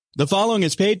The following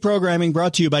is paid programming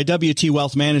brought to you by WT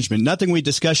Wealth Management. Nothing we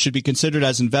discuss should be considered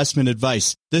as investment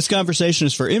advice. This conversation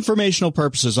is for informational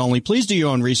purposes only. Please do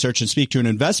your own research and speak to an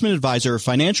investment advisor or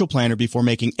financial planner before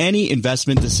making any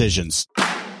investment decisions.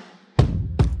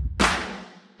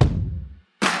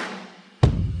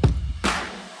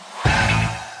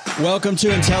 Welcome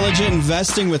to Intelligent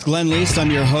Investing with Glenn Leest. I'm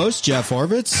your host, Jeff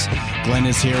Horvitz. Glenn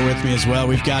is here with me as well.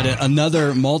 We've got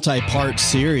another multi-part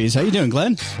series. How you doing,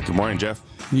 Glenn? Good morning, Jeff.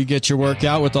 You get your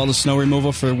workout with all the snow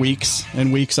removal for weeks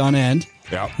and weeks on end.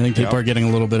 Yeah, I think people are getting a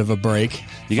little bit of a break.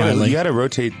 You got to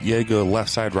rotate. You got to go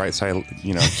left side, right side.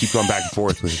 Keep going back and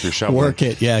forth with your shoveling. Work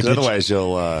it, yeah. Otherwise,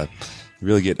 you'll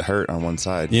really get hurt on one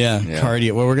side. Yeah,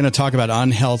 cardio. Well, we're going to talk about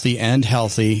unhealthy and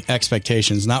healthy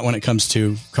expectations, not when it comes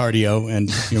to cardio and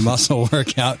your muscle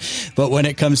workout, but when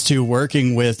it comes to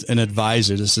working with an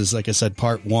advisor. This is, like I said,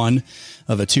 part one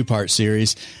of a two-part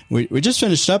series. We just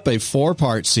finished up a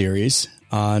four-part series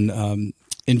on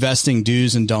investing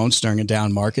do's and don'ts during a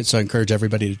down market. So I encourage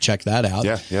everybody to check that out.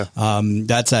 Yeah.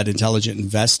 That's at Intelligent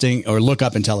Investing, or look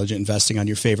up Intelligent Investing on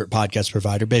your favorite podcast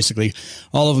provider. Basically,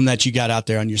 all of them that you got out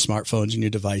there on your smartphones and your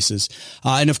devices.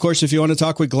 And of course, if you want to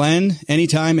talk with Glenn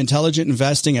anytime, Intelligent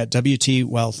Investing at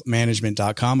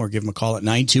WTWealthManagement.com, or give him a call at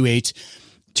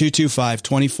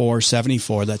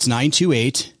 928-225-2474. That's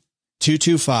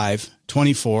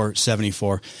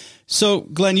 928-225-2474. So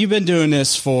Glenn, you've been doing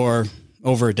this for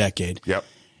over a decade. Yep.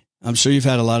 I'm sure you've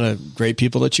had a lot of great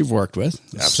people that you've worked with.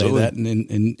 Absolutely. Say that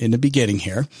in the beginning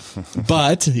here,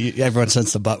 but everyone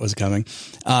sensed the but was coming.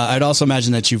 I'd also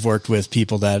imagine that you've worked with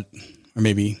people that are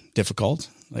maybe difficult,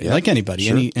 like anybody,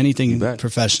 sure. anything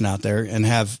profession out there, and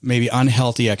have maybe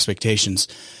unhealthy expectations.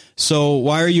 So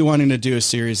why are you wanting to do a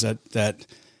series that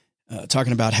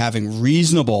talking about having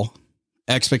reasonable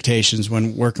expectations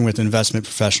when working with investment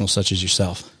professionals such as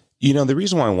yourself? The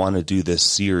reason why I want to do this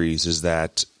series is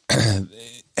that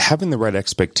having the right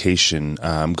expectation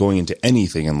going into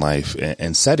anything in life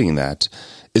and setting that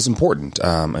is important.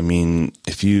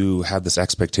 If you have this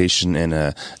expectation in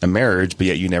a marriage, but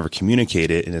yet you never communicate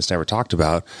it and it's never talked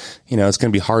about, it's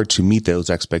going to be hard to meet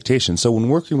those expectations. So when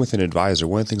working with an advisor,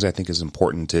 one of the things I think is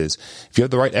important is if you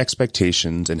have the right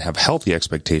expectations and have healthy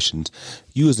expectations,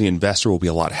 you as the investor will be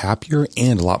a lot happier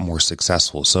and a lot more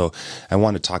successful. So I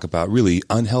want to talk about really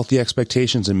unhealthy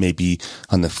expectations, and maybe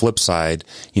on the flip side,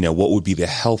 what would be the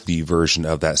healthy version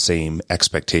of that same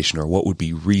expectation, or what would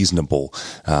be reasonable.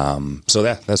 So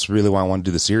that's really why I want to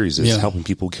do the series, is helping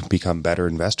people become better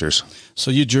investors.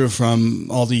 So you drew from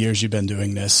all the years you've been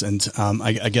doing this, and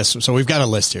I guess, so we've got a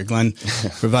list here. Glenn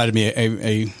provided me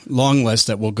a long list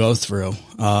that we'll go through.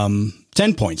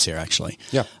 10 points here, actually.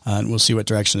 Yeah. And we'll see what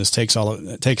direction this takes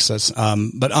us.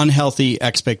 But unhealthy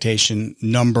expectation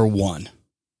number one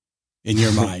in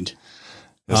your mind.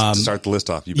 Let's start the list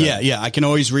off. You bet. Yeah. I can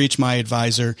always reach my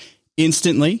advisor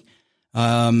instantly.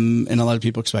 And a lot of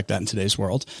people expect that in today's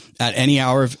world, at any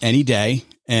hour of any day.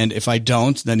 And if I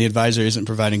don't, then the advisor isn't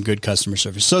providing good customer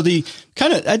service. So I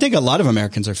think a lot of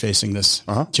Americans are facing this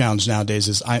challenge nowadays,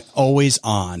 is I'm always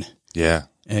on. Yeah.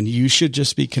 And you should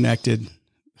just be connected,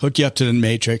 hook you up to the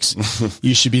matrix.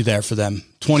 You should be there for them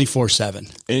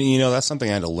 24/7. And that's something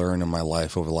I had to learn in my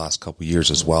life over the last couple of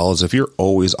years as well, is if you're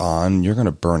always on, you're going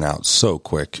to burn out so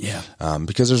quick. Yeah.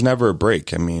 Because there's never a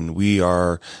break. We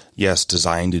are,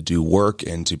 designed to do work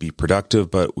and to be productive,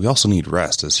 but we also need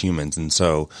rest as humans. And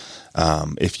so,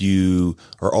 if you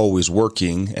are always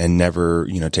working and never,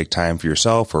 take time for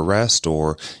yourself or rest,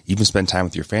 or even spend time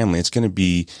with your family, it's going to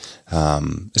be,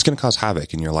 it's going to cause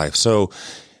havoc in your life. So,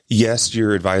 yes,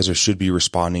 your advisor should be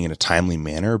responding in a timely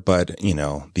manner, but,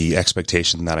 the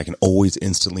expectation that I can always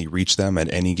instantly reach them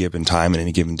at any given time and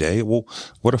any given day. Well,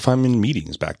 what if I'm in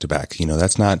meetings back to back?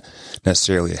 That's not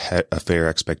necessarily a fair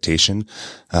expectation.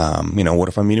 What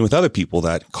if I'm meeting with other people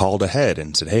that called ahead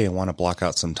and said, hey, I want to block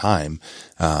out some time.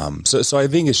 So I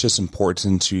think it's just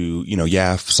important to,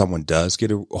 if someone does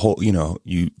get a hold,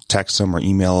 you text them or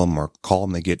email them or call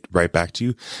them, they get right back to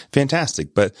you.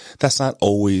 Fantastic. But that's not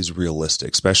always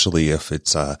realistic, especially if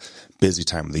it's a busy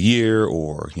time of the year,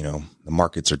 or, the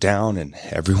markets are down and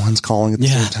everyone's calling at the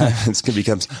same time. It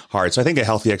becomes hard. So I think a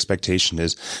healthy expectation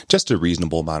is just a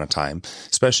reasonable amount of time,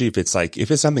 especially if it's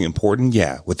something important,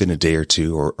 within a day or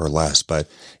two or less. But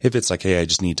if it's like, hey, I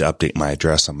just need to update my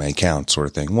address on my account sort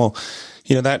of thing. Well,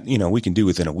 we can do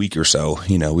within a week or so.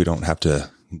 We don't have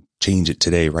to change it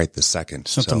today, right this second.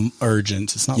 Something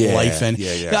urgent. It's not life. And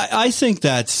I think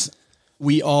that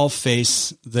we all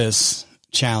face this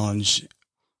challenge.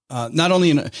 Not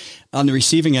only on the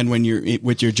receiving end, when you're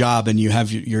with your job and you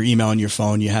have your email on your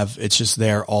phone, it's just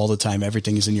there all the time.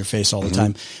 Everything is in your face all the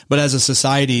time. But as a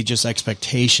society, just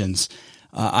expectations,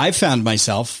 I found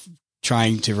myself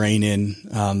trying to rein in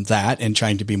that and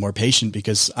trying to be more patient,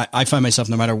 because I find myself,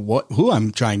 no matter who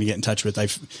I'm trying to get in touch with,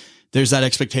 there's that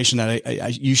expectation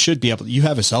that you should be able, you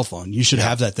have a cell phone, you should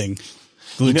have that thing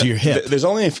glued to your hip. There's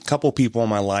only a couple people in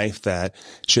my life that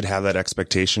should have that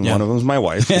expectation. One of them is my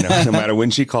wife. No matter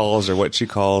when she calls or what she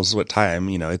calls, what time,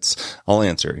 I'll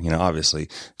answer, obviously,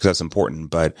 because that's important.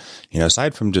 But,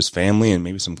 aside from just family and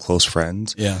maybe some close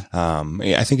friends,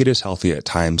 I think it is healthy at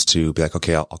times to be like,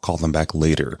 okay, I'll call them back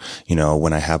later,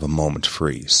 when I have a moment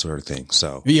free, sort of thing.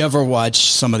 So you ever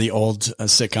watch some of the old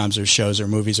sitcoms or shows or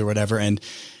movies or whatever, and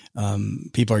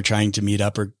people are trying to meet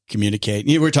up or communicate?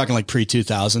 We're talking like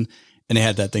pre-2000. And they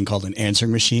had that thing called an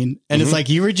answering machine. And it's like,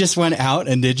 you just went out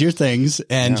and did your things,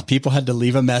 and people had to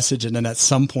leave a message. And then at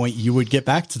some point you would get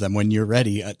back to them when you're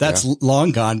ready. That's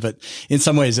long gone, but in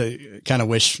some ways I kind of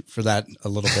wish for that a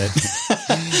little bit.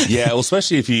 Well,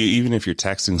 especially even if you're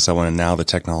texting someone and now the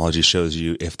technology shows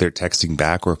you if they're texting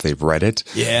back or if they've read it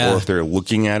or if they're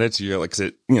looking at it. You're like,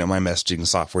 my messaging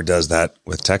software does that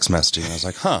with text messaging. I was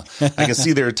like, I can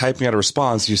see they're typing out a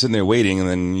response. You're sitting there waiting and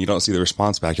then you don't see the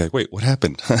response back. You're like, wait, what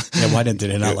happened? Why do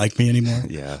they not like me anymore?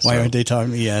 Why aren't they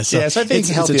talking to me? So I think it's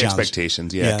healthy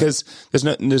expectations. Because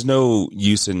there's no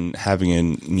use in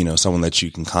having someone that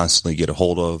you can constantly get a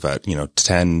hold of at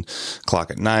 10 o'clock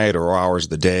at night or hours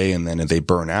of the day, and then if they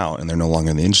burn out and they're no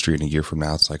longer in the industry in a year from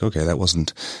now, it's like, okay, that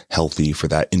wasn't healthy for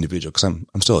that individual, because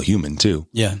I'm still a human too.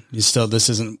 This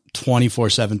isn't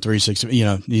 24/7, 360.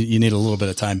 You need a little bit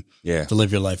of time to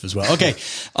live your life as well. Okay,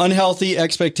 unhealthy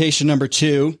expectation number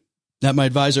 2. That my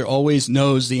advisor always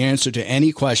knows the answer to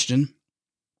any question.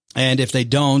 And if they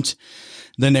don't,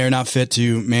 then they're not fit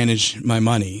to manage my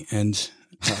money. And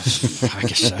I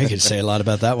guess I could say a lot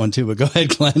about that one too, but go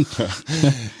ahead, Glenn.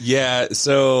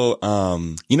 So,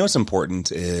 what's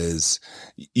important is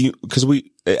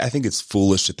I think it's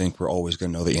foolish to think we're always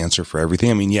going to know the answer for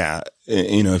everything. I mean,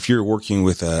 if you're working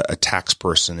with a tax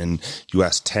person and you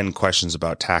ask 10 questions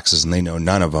about taxes and they know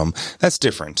none of them, that's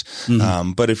different.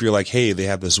 But if you're like, hey, they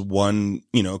have this one,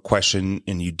 question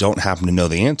and you don't happen to know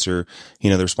the answer,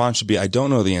 the response should be, I don't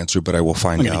know the answer, but I will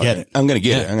find out. I'm going to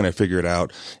get it. I'm going to figure it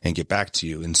out and get back to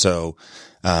you. And so,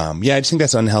 I just think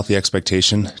that's an unhealthy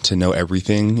expectation to know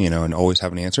everything, and always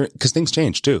have an answer, because things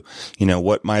change too.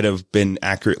 What might have been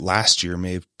accurate last year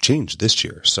may have changed this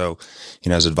year. So,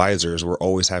 as advisors, we're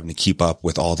always having to keep up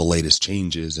with all the latest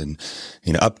changes and,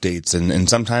 updates. And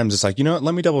sometimes it's like,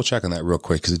 let me double check on that real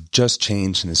quick, because it just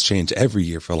changed, and it's changed every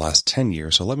year for the last 10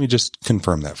 years. So let me just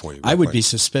confirm that for you. I would be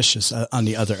suspicious on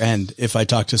the other end if I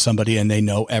talk to somebody and they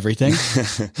know everything.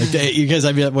 Because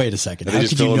I'd be like, wait a second, how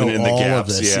could you know all of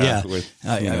this?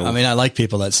 I like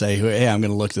people that say, hey, I'm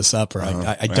going to look this up, or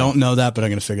I don't know that, but I'm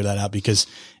going to figure that out, because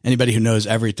anybody who knows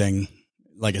everything,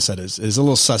 like I said, is a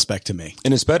little suspect to me.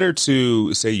 And it's better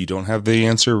to say you don't have the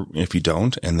answer if you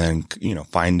don't, and then,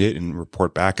 find it and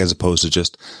report back, as opposed to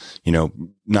just,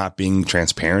 not being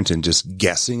transparent and just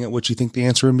guessing at what you think the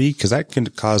answer would be, because that can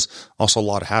cause also a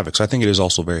lot of havoc. So I think it is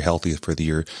also very healthy for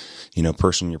your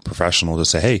professional to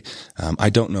say, hey, I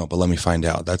don't know, but let me find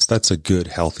out. That's a good,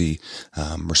 healthy,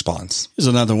 response. Here's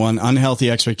another one.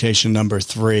 Unhealthy expectation number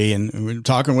 3. And we're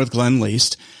talking with Glenn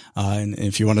Leest. And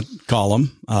if you want to call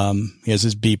him, he has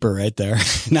his beeper right there,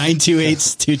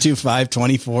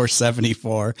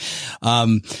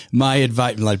 928-225-2474. My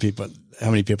advice,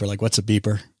 how many people are like, what's a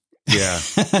beeper? Yeah.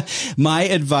 My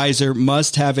advisor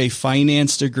must have a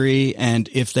finance degree, and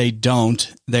if they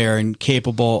don't, they are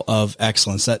incapable of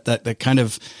excellence. That kind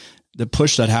of the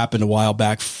push that happened a while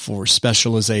back for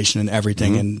specialization and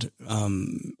everything, and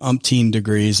umpteen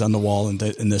degrees on the wall and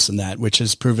this and that, which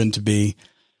has proven to be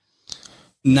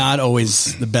not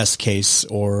always the best case,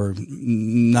 or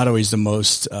not always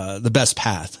the best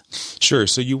path. Sure.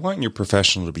 So you want your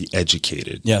professional to be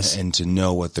educated, yes, and to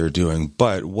know what they're doing.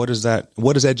 But what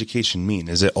does education mean?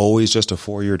 Is it always just a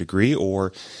 4-year degree,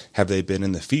 or have they been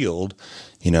in the field?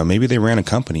 Maybe they ran a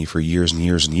company for years and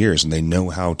years and years, and they know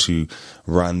how to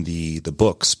run the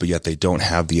books, but yet they don't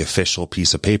have the official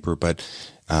piece of paper, but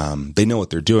they know what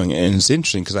they're doing. And it's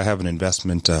interesting, because I have an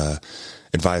investment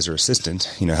advisor assistant,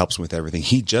 helps with everything.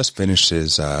 He just finished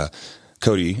his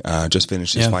Cody just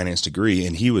finished his finance degree,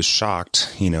 and he was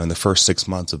shocked, in the first 6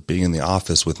 months of being in the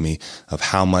office with me, of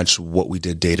how much what we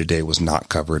did day to day was not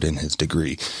covered in his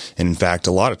degree. And in fact,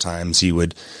 a lot of times he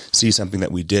would see something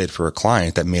that we did for a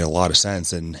client that made a lot of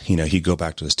sense, and he'd go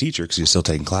back to his teacher, because he was still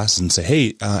taking classes, and say,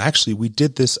 hey, actually we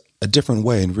did this a different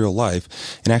way in real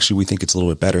life, and actually we think it's a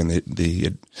little bit better. And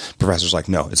the professor's like,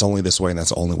 no, it's only this way, and that's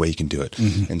the only way you can do it.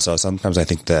 And so sometimes I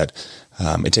think that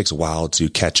it takes a while to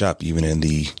catch up, even in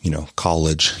the,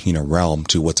 college, realm,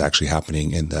 to what's actually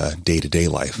happening in the day-to-day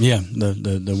life. Yeah.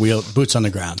 The wheel, boots on the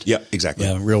ground. Yeah, exactly.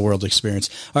 Yeah. Real world experience.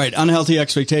 All right. Unhealthy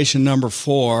expectation number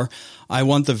 4. I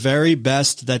want the very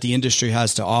best that the industry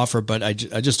has to offer, but I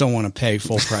just don't want to pay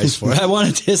full price for it. I want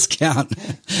a discount.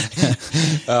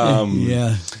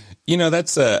 Yeah.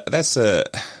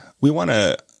 We want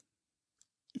to,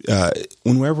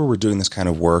 whenever we're doing this kind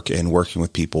of work and working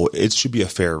with people, it should be a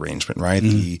fair arrangement, right?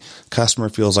 Mm-hmm. The customer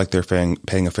feels like they're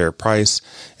paying a fair price,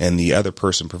 and the other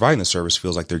person providing the service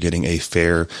feels like they're getting a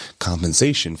fair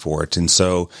compensation for it. And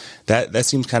so that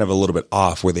seems kind of a little bit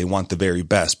off, where they want the very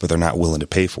best, but they're not willing to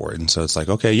pay for it. And so it's like,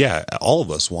 okay, yeah, all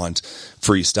of us want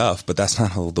free stuff, but that's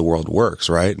not how the world works,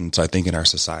 right? And so I think in our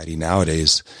society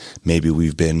nowadays, maybe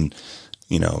we've been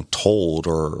told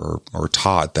or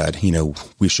taught that,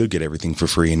 we should get everything for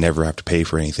free and never have to pay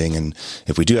for anything. And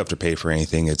if we do have to pay for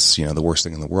anything, it's, the worst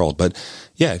thing in the world. But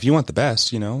yeah, if you want the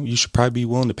best, you should probably be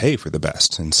willing to pay for the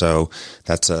best. And so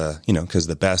that's, because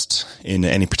the best in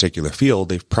any particular field,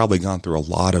 they've probably gone through a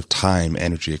lot of time,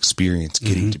 energy, experience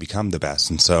getting to become the best.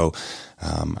 And so,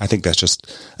 I think that's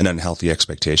just an unhealthy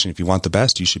expectation. If you want the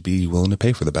best, you should be willing to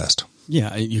pay for the best.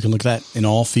 Yeah. You can look at that in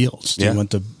all fields. Do you want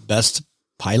the best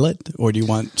pilot, or do you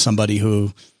want somebody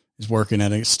who is working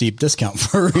at a steep discount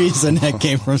for a reason that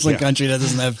came from some country that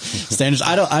doesn't have standards?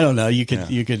 I don't know. You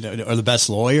could, or the best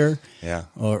lawyer. Yeah.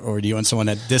 Or do you want someone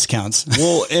that discounts?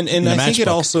 Well, and I think it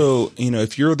also,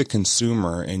 if you're the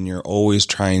consumer and you're always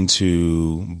trying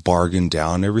to bargain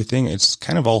down everything, it's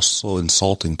kind of also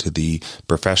insulting to the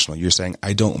professional. You're saying,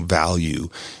 I don't value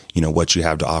what you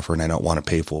have to offer, and I don't want to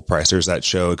pay full price. There's that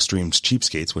show, Extreme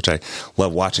Cheapskates, which I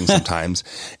love watching sometimes.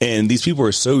 And these people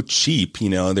are so cheap,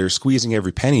 they're squeezing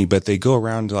every penny, but they go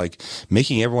around like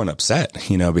making everyone upset,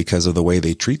 because of the way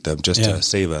they treat them just to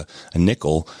save a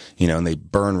nickel, and they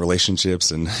burn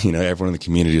relationships, and, everyone in the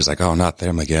community is like, oh, not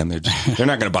them again. They're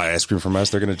not going to buy ice cream from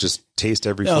us. They're going to just taste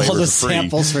every flavor all the for free.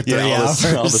 Samples for 3 hours.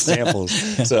 All the samples.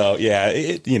 So yeah,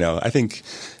 I think,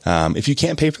 if you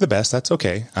can't pay for the best, that's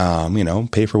okay.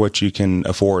 Pay for what you can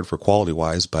afford for quality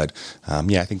wise. But, I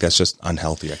think that's just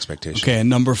unhealthy expectations. Okay. And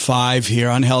number 5 here,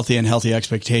 unhealthy and healthy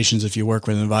expectations. If you work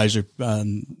with an advisor,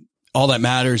 all that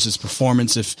matters is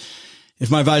performance. If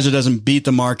my advisor doesn't beat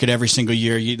the market every single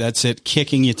year, that's it,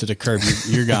 kicking you to the curb.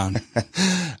 You're gone.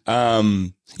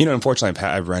 Unfortunately,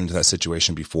 I've run into that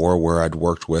situation before where I'd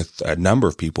worked with a number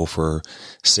of people for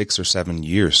 6 or 7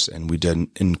 years, and we did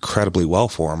incredibly well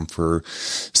for them for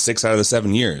 6 out of the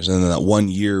 7 years. And then that 1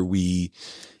 year we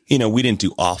didn't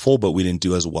do awful, but we didn't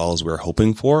do as well as we were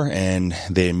hoping for. And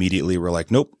they immediately were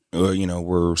like, nope,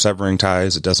 we're severing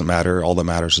ties. It doesn't matter. All that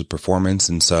matters is performance.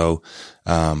 And so,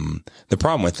 the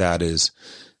problem with that is,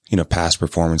 past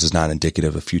performance is not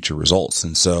indicative of future results.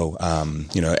 And so,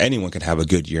 anyone can have a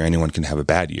good year. Anyone can have a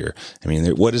bad year. I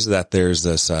mean, what is that? There's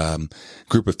this,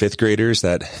 group of 5th graders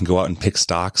that go out and pick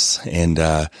stocks, and,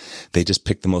 they just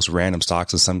pick the most random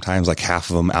stocks. And sometimes like half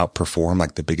of them outperform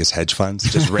like the biggest hedge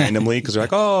funds just randomly. Cause they're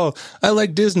like, oh, I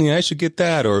like Disney. I should get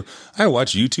that. Or I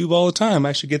watch YouTube all the time.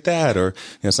 I should get that. Or,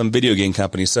 some video game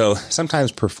company. So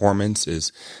sometimes performance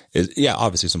is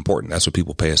obviously it's important. That's what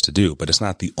people pay us to do, but it's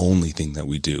not the only thing that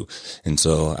we do. And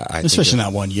so especially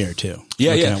not 1 year too.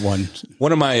 Yeah.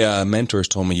 One of my mentors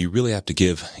told me you really have to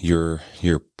give your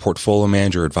portfolio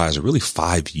manager or advisor really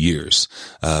 5 years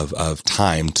of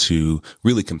time to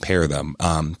really compare them.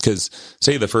 Cause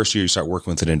say the first year you start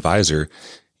working with an advisor,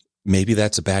 maybe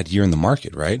that's a bad year in the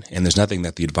market, right? And there's nothing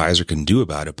that the advisor can do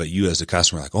about it. But you as a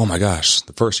customer are like, oh my gosh,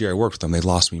 the first year I worked with them, they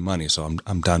lost me money. So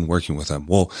I'm done working with them.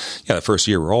 Well, yeah, the first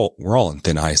year we're all in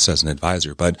thin ice as an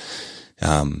advisor, but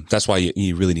that's why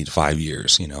you really need 5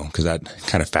 years, cause that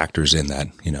kind of factors in that,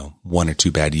 1 or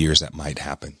 2 bad years that might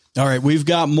happen. All right. We've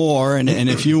got more. And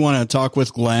if you want to talk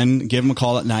with Glenn, give him a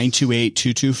call at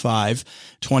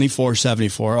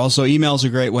 928-225-2474. Also, emails are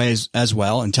great ways as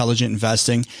well. Intelligent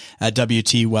investing at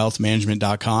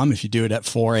WTwealthmanagement.com. If you do it at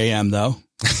 4 a.m. though.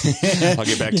 I'll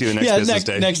get back to you the next business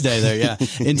day. Next day there. Yeah.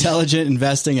 Intelligent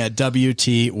investing at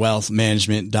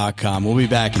WTwealthmanagement.com. We'll be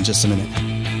back in just a minute.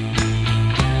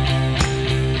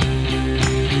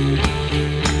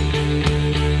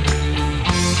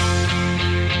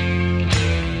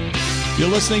 You're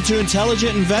listening to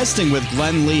Intelligent Investing with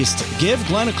Glenn Leest. Give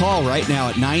Glenn a call right now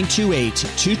at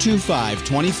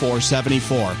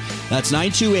 928-225-2474. That's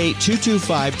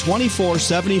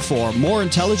 928-225-2474. More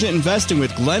Intelligent Investing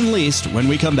with Glenn Leest when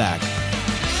we come back.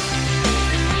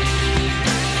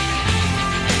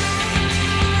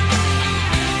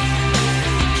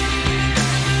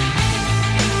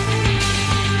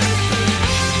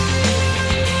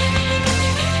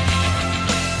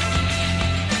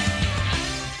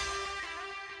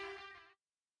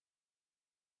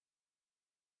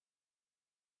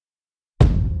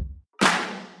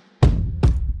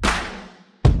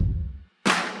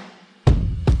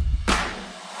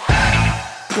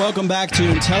 Welcome back to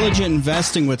Intelligent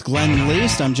Investing with Glenn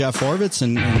Leest. I'm Jeff Horvitz,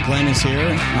 and Glenn is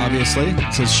here. Obviously,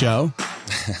 it's his show.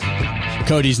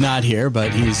 Cody's not here,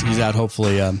 but he's out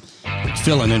hopefully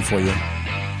filling in for you.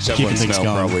 Keeping things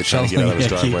going. Probably trying to get out of his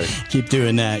driveway. Keep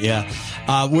doing that, yeah.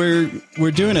 We're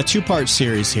doing a two-part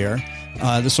series here.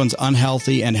 This one's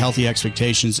unhealthy and healthy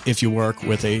expectations if you work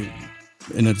with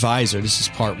an advisor. This is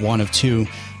part 1 of 2.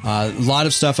 A lot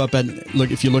of stuff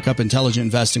if you look up Intelligent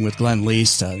Investing with Glenn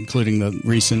Leest, including the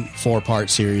recent 4-part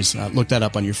series, look that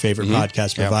up on your favorite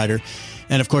podcast provider.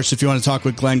 And of course, if you want to talk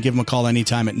with Glenn, give him a call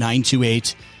anytime at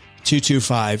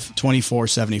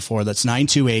 928-225-2474. That's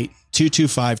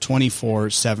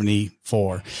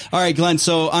 928-225-2474. All right, Glenn.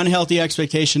 So unhealthy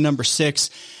expectation number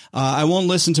 6. I won't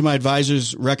listen to my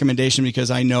advisor's recommendation because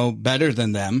I know better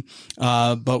than them,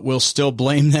 but will still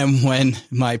blame them when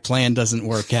my plan doesn't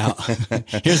work out.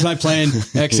 Here's my plan,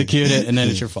 execute it, and then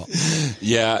it's your fault.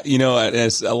 Yeah,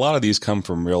 as a lot of these come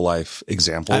from real life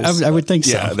examples. I would think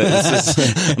so. Yeah,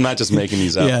 I'm not just making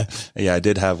these up. Yeah, I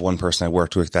did have one person I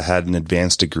worked with that had an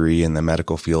advanced degree in the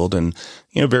medical field, and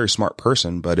very smart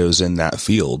person, but it was in that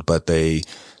field, but they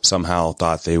somehow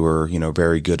thought they were,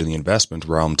 very good in the investment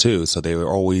realm too. So they were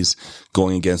always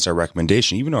going against our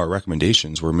recommendation, even though our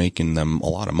recommendations were making them a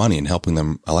lot of money and helping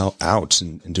them out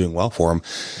and doing well for them.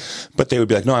 But they would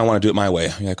be like, no, I want to do it my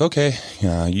way. You're like, okay,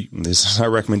 this is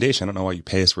our recommendation. I don't know why you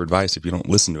pay us for advice if you don't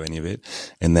listen to any of it.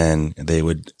 And then they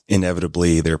would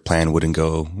inevitably, their plan wouldn't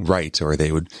go right, or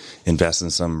they would invest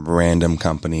in some random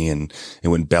company and it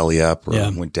went belly up or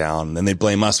went down. And then they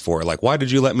blame us for it. Like, why did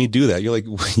you let me do that? You're like,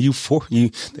 you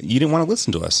didn't want to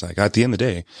listen to us. Like, at the end of the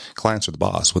day, clients are the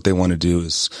boss. What they want to do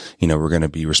is, we're going to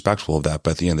be respectful of that.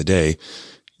 But at the end of the day,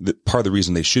 part of the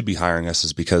reason they should be hiring us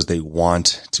is because they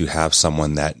want to have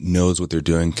someone that knows what they're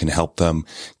doing, can help them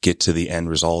get to the end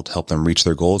result, help them reach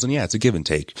their goals. And it's a give and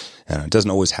take. It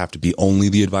doesn't always have to be only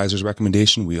the advisor's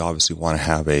recommendation. We obviously want to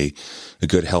have a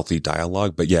good, healthy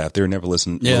dialogue. But if they're never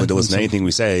willing to listen to anything we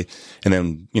say, and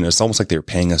then, it's almost like they're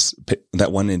paying us.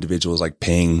 That one individual is like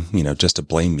paying, just to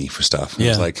blame me for stuff.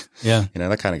 It's like,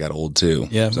 that kind of got old too.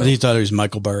 Yeah. So. But he thought it was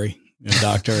Michael Burry. A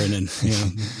doctor, and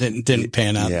then didn't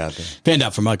pan out. Panned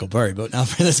out for Michael Burry, but not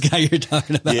for this guy you're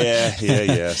talking about.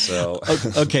 Yeah. So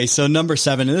okay, so number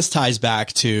 7, and this ties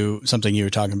back to something you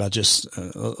were talking about just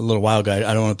a little while ago.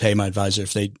 I don't want to pay my advisor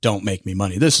if they don't make me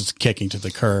money. This is kicking to the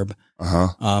curb.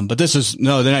 But this is they're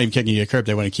not even kicking you to the curb.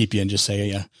 They want to keep you and just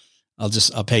say,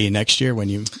 I'll pay you next year when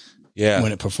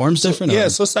it performs different.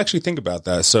 So let's actually think about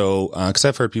that. So, cause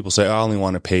I've heard people say, I only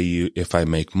want to pay you if I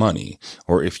make money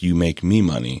or if you make me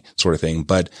money, sort of thing.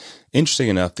 But interesting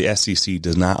enough, the SEC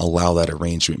does not allow that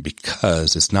arrangement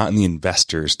because it's not in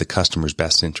the customer's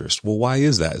best interest. Well, why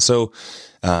is that? So,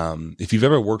 if you've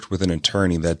ever worked with an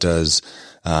attorney that does,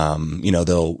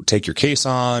 they'll take your case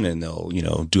on and they'll,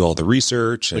 do all the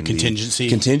research and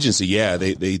contingency. Yeah.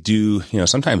 They do,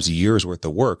 sometimes years worth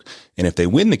of work. And if they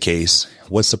win the case,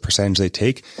 what's the percentage they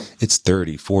take? It's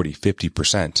 30, 40,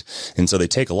 50%. And so they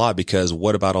take a lot because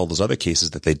what about all those other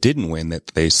cases that they didn't win that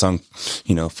they sunk,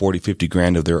 40, 50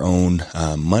 grand of their own,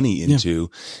 money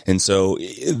into. And so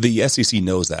the SEC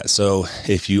knows that. So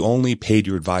if you only paid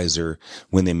your advisor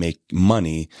when they make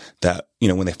money, that,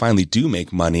 when they finally do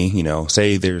make money,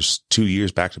 say there's 2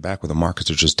 years back to back where the markets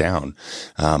are just down.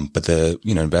 But the,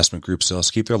 investment group still has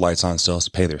to keep their lights on, still has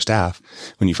to pay their staff.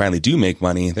 When you finally do make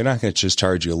money, they're not going to just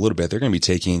charge you a little bit. They're going to be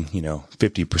taking, 50%,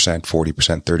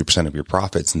 40%, 30% of your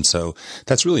profits. And so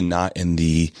that's really not in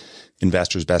the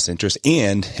investor's best interest.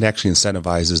 And it actually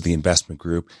incentivizes the investment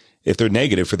group. If they're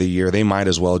negative for the year, they might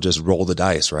as well just roll the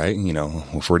dice, right?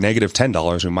 If we're negative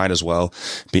 $10, we might as well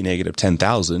be negative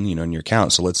 10,000, in your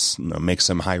account. So let's make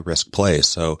some high risk plays.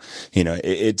 So,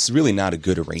 it's really not a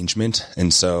good arrangement.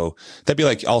 And so that'd be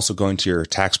like also going to your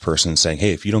tax person and saying,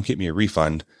 hey, if you don't get me a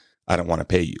refund, I don't want to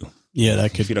pay you. Yeah,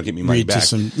 that could if you don't get me money back,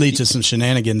 lead to some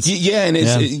shenanigans. Yeah, and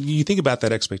you think about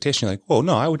that expectation, you're like, well,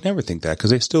 no, I would never think that because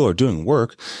they still are doing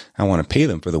work. I want to pay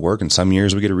them for the work, and some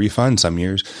years we get a refund, some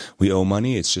years we owe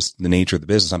money. It's just the nature of the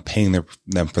business. I'm paying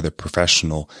them for their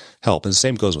professional help, and the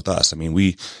same goes with us. I mean,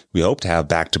 we hope to have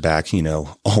back to back,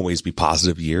 always be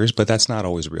positive years, but that's not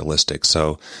always realistic.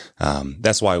 So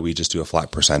that's why we just do a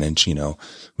flat percentage.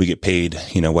 We get paid,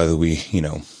 whether we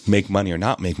make money or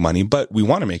not make money, but we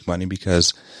want to make money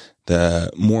because the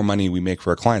more money we make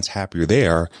for our clients, happier they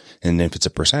are. And if it's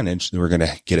a percentage, we're going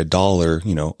to get a dollar,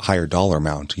 higher dollar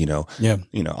amount,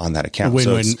 on that account.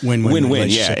 Win-win.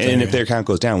 Yeah. And if their account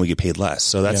goes down, we get paid less.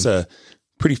 So that's a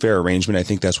pretty fair arrangement. I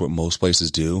think that's what most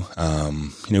places do.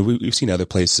 We've seen other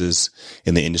places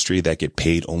in the industry that get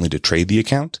paid only to trade the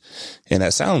account. And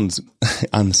that sounds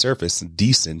on the surface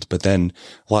decent, but then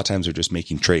a lot of times they're just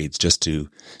making trades just to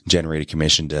generate a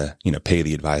commission to, pay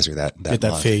the advisor that get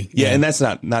that month. fee. Yeah. And that's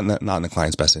not in the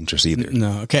client's best interest either.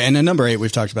 No. Okay. And then number 8,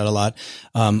 we've talked about a lot.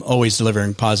 Always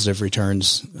delivering positive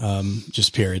returns.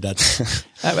 Just period. That's,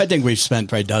 I think we've spent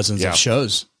probably dozens of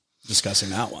shows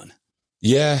discussing that one.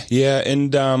 Yeah. Yeah.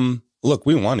 And, look,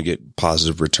 we want to get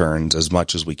positive returns as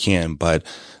much as we can, but,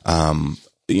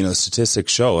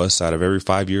 statistics show us out of every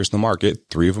 5 years in the market,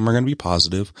 3 of them are going to be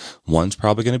positive. One's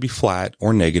probably going to be flat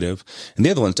or negative, and the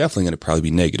other one's definitely going to probably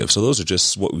be negative. So those are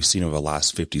just what we've seen over the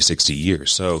last 50, 60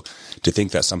 years. So to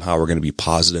think that somehow we're going to be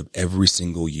positive every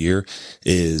single year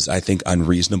is, I think,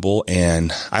 unreasonable.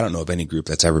 And I don't know of any group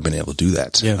that's ever been able to do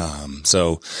that. Yeah.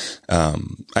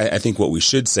 I think what we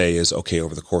should say is, okay,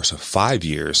 over the course of 5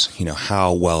 years,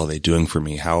 how well are they doing for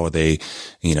me? How are they,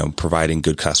 providing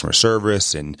good customer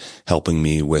service and helping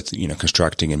me with,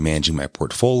 constructing and managing my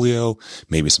portfolio,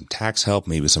 maybe some tax help,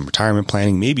 maybe some retirement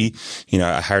planning. Maybe,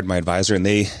 I hired my advisor and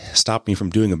they stopped me from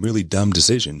doing a really dumb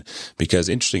decision because,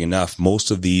 interesting enough,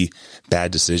 most of the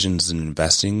bad decisions in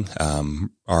investing,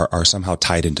 are somehow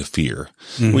tied into fear.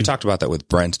 Mm-hmm. We talked about that with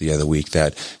Brent the other week,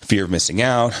 that fear of missing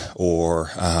out or,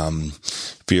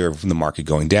 fear of the market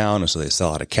going down. And so they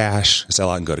sell out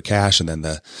and go to cash. And then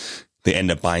they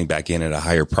end up buying back in at a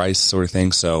higher price sort of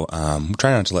thing. So,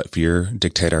 try not to let fear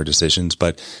dictate our decisions.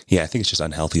 But yeah, I think it's just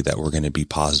unhealthy that we're going to be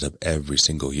positive every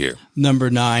single year. Number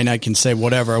 9, I can say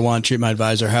whatever I want, treat my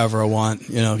advisor however I want,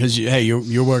 cause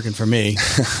you're working for me.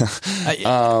 I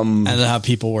don't know how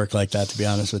people work like that, to be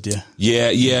honest with you. Yeah.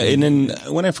 Yeah. And then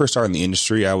when I first started in the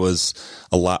industry, I was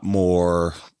a lot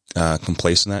more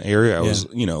complacent in that area. I was,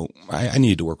 I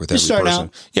needed to work with every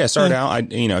person. Started out.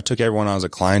 I took everyone on as a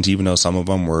client, even though some of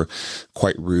them were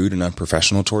quite rude and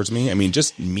unprofessional towards me. I mean,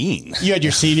 just mean. You had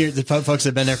your the folks that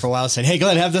have been there for a while saying, "Hey, go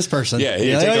ahead, have this person." Yeah.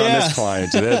 Take on this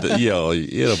client.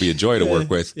 It'll be a joy to work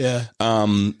with. Yeah.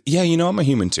 I'm a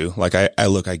human too. Like I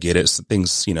get it.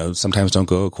 Things, sometimes don't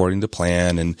go according to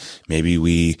plan, and maybe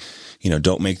we,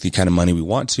 don't make the kind of money we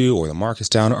want to, or the market's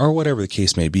down, or whatever the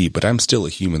case may be. But I'm still a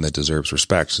human that deserves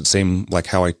respect. Same like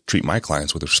how I treat my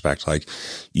clients with respect. Like,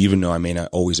 even though I may not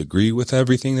always agree with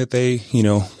everything that they,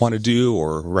 want to do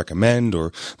or recommend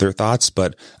or their thoughts,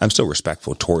 but I'm still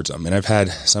respectful towards them. And I've had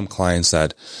some clients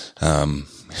that,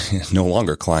 no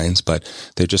longer clients, but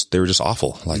they were just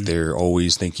awful. Like they're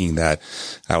always thinking that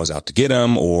I was out to get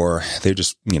them, or they're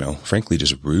just, frankly,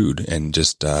 just rude and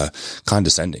just,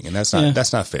 condescending. And that's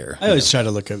not fair. I always try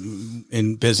to look at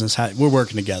in business, we're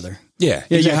working together. Yeah.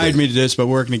 Exactly. You hired me to do this, but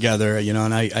we're working together,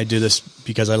 and I do this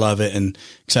because I love it, and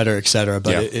et cetera, et cetera.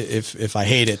 But if I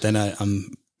hate it,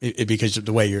 then because of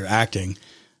the way you're acting.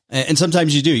 And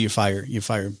sometimes you fire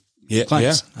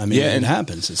clients. Yeah. I mean, it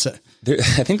happens.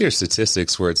 I think there's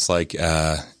statistics where it's like,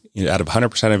 out of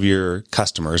 100% of your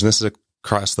customers, and this is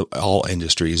across all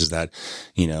industries, is that,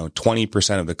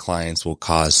 20% of the clients will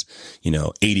cause,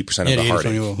 80% of the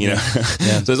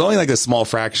heartache, So there's only like a small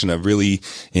fraction of really,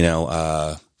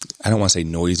 I don't want to say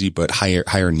noisy, but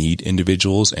higher need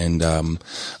individuals. And, a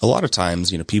lot of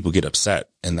times, people get upset,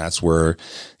 and that's where,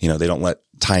 they don't let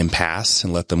time pass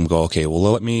and let them go, okay, well,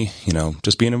 let me,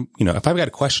 just be if I've got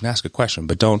a question, ask a question,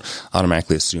 but don't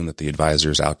automatically assume that the advisor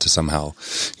is out to somehow,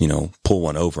 pull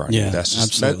one over on you. That's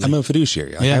just, I'm a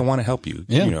fiduciary. I want to help you.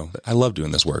 Yeah. I love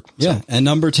doing this work. Yeah. So. And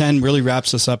number 10 really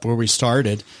wraps us up where we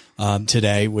started,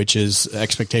 today, which is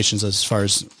expectations as far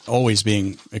as always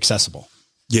being accessible.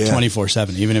 Yeah.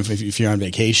 24/7, even if you're on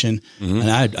vacation. Mm-hmm.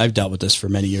 And I've dealt with this for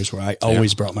many years where I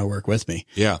always brought my work with me.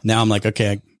 Yeah. Now I'm like,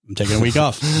 okay, I'm taking a week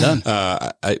off. I'm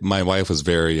done. My wife was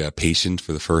very patient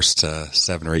for the first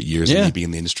 7 or 8 years of me being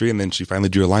in the industry. And then she finally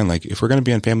drew a line, like, if we're going to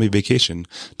be on family vacation,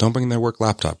 don't bring their work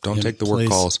laptop. Don't take the work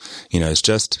calls. It's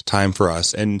just time for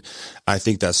us. And I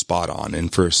think that's spot on.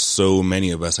 And for so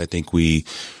many of us, I think we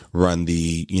run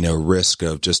the, risk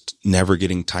of just never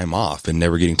getting time off and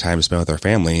never getting time to spend with our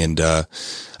family. And,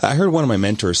 I heard one of my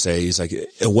mentors say, he's like,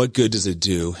 what good does it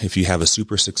do if you have a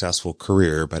super successful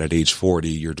career, but at age 40,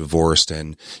 you're divorced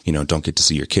and, don't get to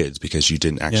see your kids because you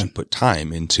didn't actually put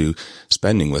time into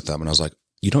spending with them. And I was like,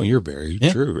 you're very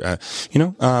true.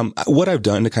 What I've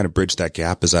done to kind of bridge that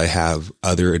gap is I have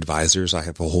other advisors. I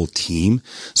have a whole team.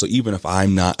 So even if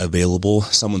I'm not available,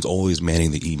 someone's always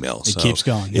manning the email. It keeps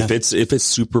going. Yeah. If it's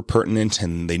super pertinent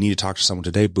and they need to talk to someone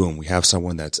today, boom, we have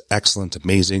someone that's excellent,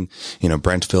 amazing.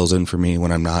 Brent fills in for me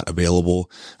when I'm not available.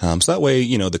 So that way,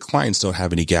 the clients don't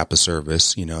have any gap of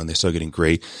service, and they're still getting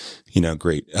great,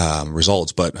 great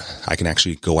results, but I can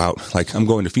actually go out. Like I'm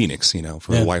going to Phoenix,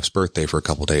 for the wife's birthday for a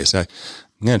couple of days. I'm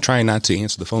going to try not to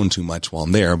answer the phone too much while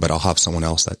I'm there, but I'll have someone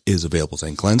else that is available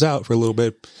saying cleanse out for a little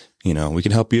bit. We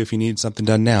can help you if you need something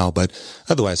done now, but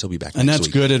otherwise he'll be back. And next that's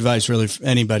week. Good advice really for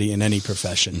anybody in any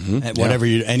profession, whatever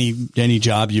any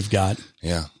job you've got.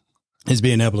 Yeah. Is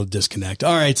being able to disconnect.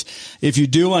 All right. If you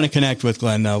do want to connect with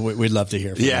Glenn, we'd love to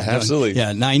hear from you. Yeah, absolutely.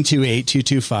 Yeah.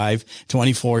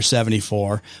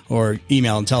 928-225-2474 or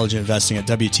email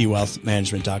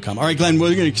intelligentinvesting@wtwealthmanagement.com. All right, Glenn,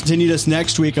 we're going to continue this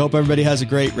next week. I hope everybody has a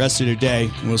great rest of their day,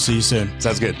 and we'll see you soon.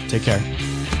 Sounds good. Take care.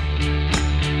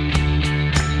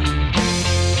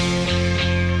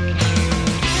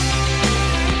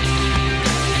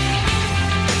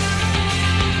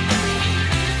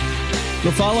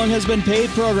 The following has been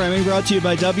paid programming brought to you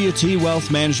by WT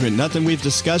Wealth Management. Nothing we've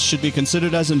discussed should be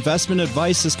considered as investment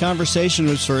advice. This conversation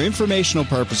was for informational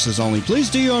purposes only.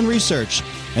 Please do your own research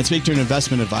and speak to an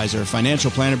investment advisor or financial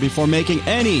planner before making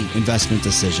any investment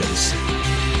decisions.